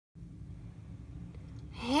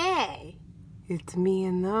It's me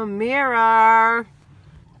in the mirror.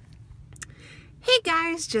 Hey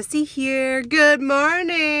guys, Jessie here. Good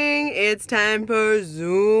morning. It's time for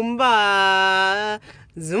Zumba.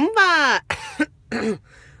 Zumba.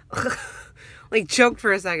 Like choked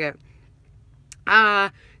for a second.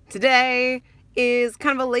 Today is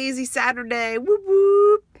kind of a lazy Saturday. Whoop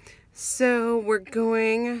whoop. So we're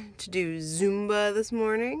going to do Zumba this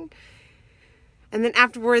morning. And then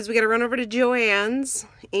afterwards, we got to run over to Joann's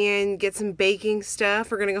and get some baking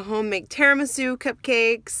stuff. We're going to go home, make tiramisu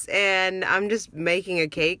cupcakes, and I'm just making a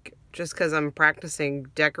cake just because I'm practicing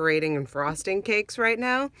decorating and frosting cakes right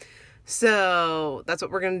now. So that's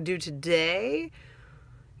what we're going to do today.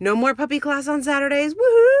 No more puppy class on Saturdays.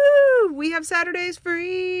 Woohoo! We have Saturdays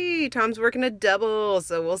free. Tom's working a double,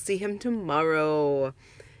 so we'll see him tomorrow.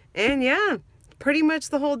 And yeah. Pretty much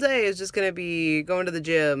the whole day is just going to be going to the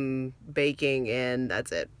gym, baking, and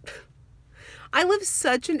that's it. I live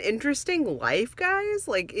such an interesting life, guys.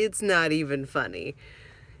 Like, it's not even funny.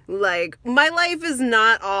 Like, my life is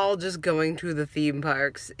not all just going to the theme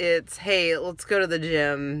parks. It's, hey, let's go to the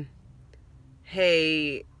gym.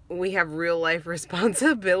 Hey, we have real life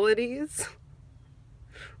responsibilities.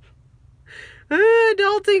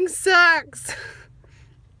 Adulting sucks.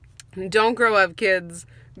 Don't grow up, kids.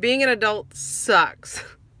 Being an adult sucks.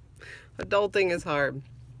 Adulting is hard.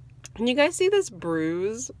 Can you guys see this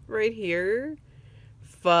bruise right here?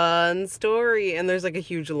 Fun story. And there's like a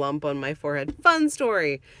huge lump on my forehead. Fun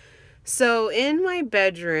story. So in my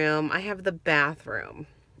bedroom, I have the bathroom.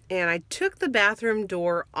 And I took the bathroom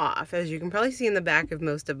door off, as you can probably see in the back of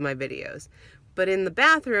most of my videos. But in the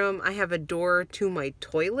bathroom, I have a door to my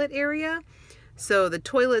toilet area. So the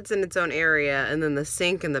toilet's in its own area, and then the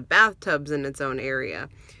sink and the bathtub's in its own area.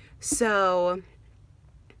 So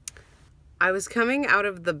I was coming out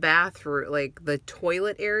of the bathroom, like the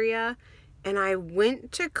toilet area, and I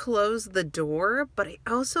went to close the door, but I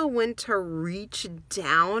also went to reach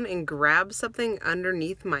down and grab something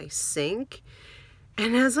underneath my sink.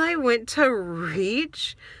 And as I went to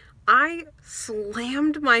reach, I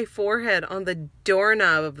slammed my forehead on the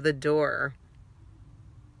doorknob of the door.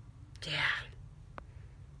 Yeah.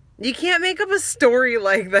 You can't make up a story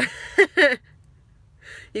like that.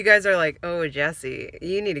 You guys are like, oh, Jessie,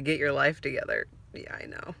 you need to get your life together. Yeah, I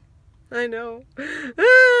know. I know.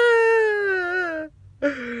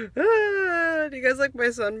 Do you guys like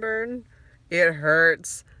my sunburn? It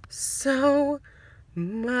hurts so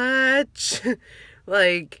much.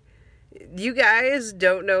 Like, you guys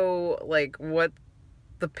don't know, like, what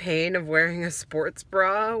the pain of wearing a sports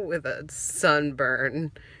bra with a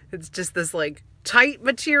sunburn. It's just this, like, tight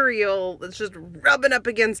material that's just rubbing up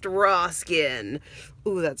against raw skin.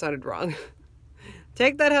 Ooh, that sounded wrong.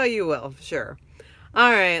 Take that how you will, sure.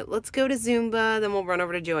 All right, let's go to Zumba, then we'll run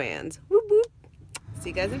over to Joann's. Whoop, whoop. See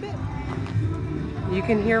you guys in a bit. You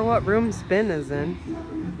can hear what room Spin is in.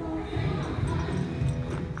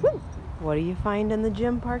 Woo. What do you find in the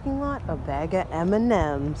gym parking lot? A bag of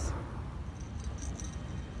M&Ms.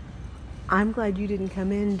 I'm glad you didn't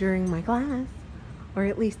come in during my class, or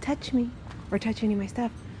at least touch me. Or touch any of my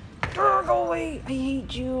stuff. Oh, go away! I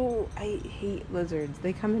hate you. I hate lizards.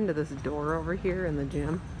 They come into this door over here in the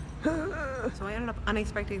gym. So I ended up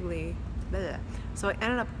unexpectedly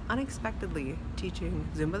teaching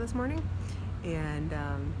Zumba this morning, and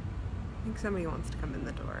I think somebody wants to come in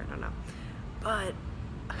the door. I don't know, but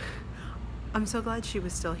I'm so glad she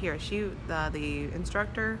was still here. The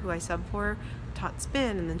instructor who I subbed for taught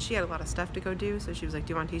Spin, and then she had a lot of stuff to go do. So she was like,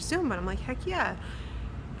 "Do you want to teach Zumba?" And I'm like, "Heck yeah."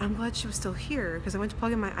 I'm glad she was still here because I went to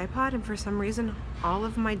plug in my iPod and for some reason all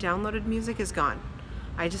of my downloaded music is gone.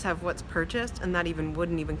 I just have what's purchased and that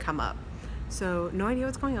wouldn't even come up. So no idea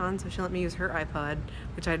what's going on, so she let me use her iPod,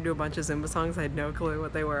 which I had to do a bunch of Zumba songs. I had no clue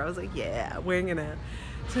what they were. I was like, yeah, winging it.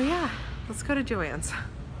 So yeah, let's go to Joann's.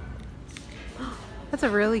 That's a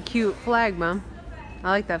really cute flag, Mom. I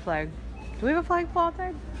like that flag. Do we have a flagpole out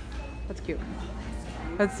there? That's cute.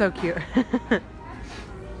 That's so cute.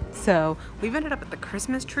 So we've ended up at the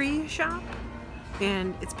Christmas tree shop,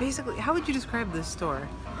 and it's basically, how would you describe this store?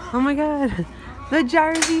 Oh my god, the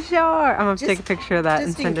Jersey Shore! I'm gonna take a picture of that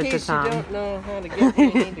and send it to Tom. Just in case you don't know how to get where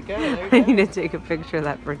you need to go. I need to take a picture of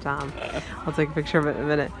that for Tom. I'll take a picture of it in a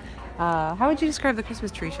minute. How would you describe the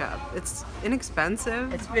Christmas tree shop? It's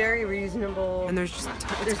inexpensive. It's very reasonable. And there's just it's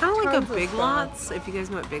kind of like a Big Lots. If you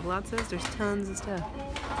guys know what Big Lots is, there's tons of stuff.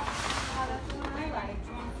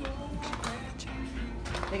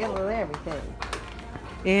 They got a little everything.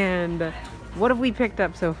 And what have we picked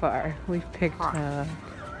up so far? We've picked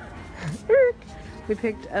we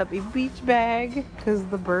picked up a beach bag because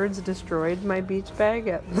the birds destroyed my beach bag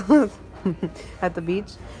at the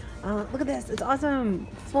beach. Look at this. It's awesome.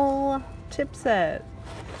 Full tip set.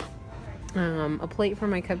 A plate for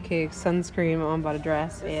my cupcakes, sunscreen I'm about to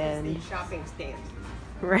dress, and the shopping stand.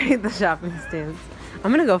 right, the shopping stands.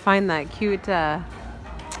 I'm gonna go find that cute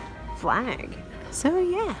flag. So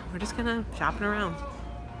yeah, we're just gonna shopping around.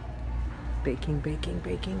 Baking, baking,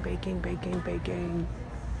 baking, baking, baking, baking.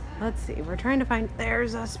 Let's see, we're trying to find,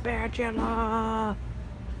 there's a spatula.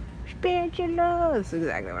 Spatula. This is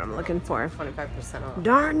exactly what I'm looking for. 25% off.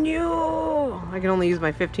 Darn you! I can only use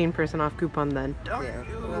my 15% off coupon then. Darn Yeah,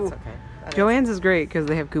 you! that's okay. Joann's is great because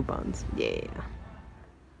they have coupons. Yeah.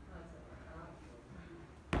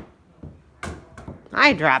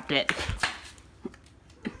 I dropped it.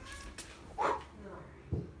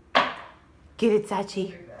 Get it,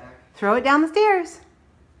 Sachi. Throw it down the stairs.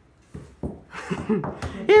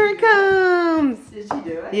 Here it comes. Did she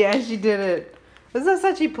do it? Yeah, she did it. This is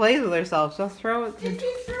how Sachi plays with herself. She'll throw it. Did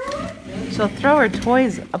she throw it? She'll throw her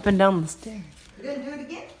toys up and down the stairs. You gonna do it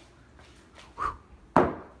again?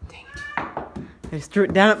 Dang it. I just threw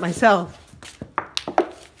it down at myself.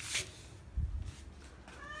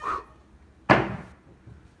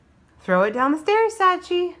 Throw it down the stairs,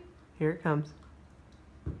 Sachi. Here it comes.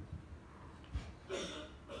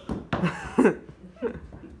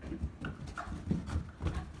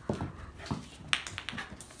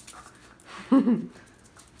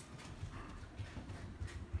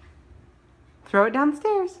 Throw it down the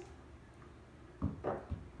stairs.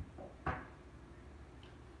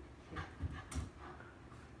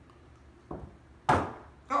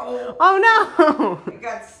 Oh no! It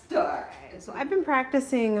got stuck. So I've been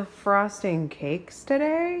practicing frosting cakes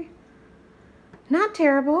today. Not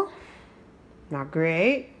terrible. Not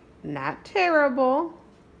great. Not terrible.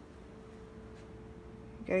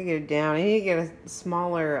 Gotta get it down. I need to get a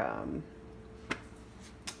smaller,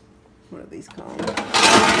 what are these called?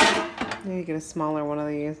 I need to get a smaller one of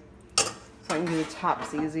these so I can do the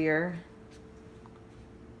tops easier.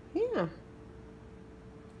 Yeah. I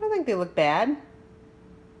don't think they look bad.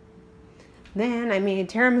 Then I made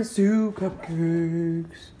tiramisu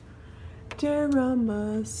cupcakes.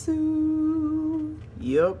 Tiramisu.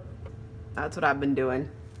 Yup. That's what I've been doing.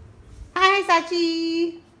 Hi,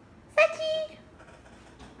 Sachi. Sachi.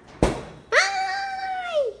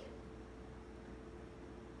 Hi.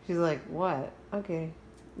 She's like, what? Okay.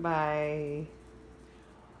 Bye.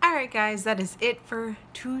 Alright, guys. That is it for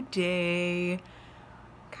today.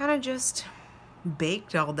 Kind of just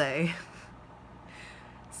baked all day.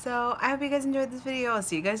 So, I hope you guys enjoyed this video. I'll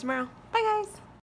see you guys tomorrow. Bye, guys.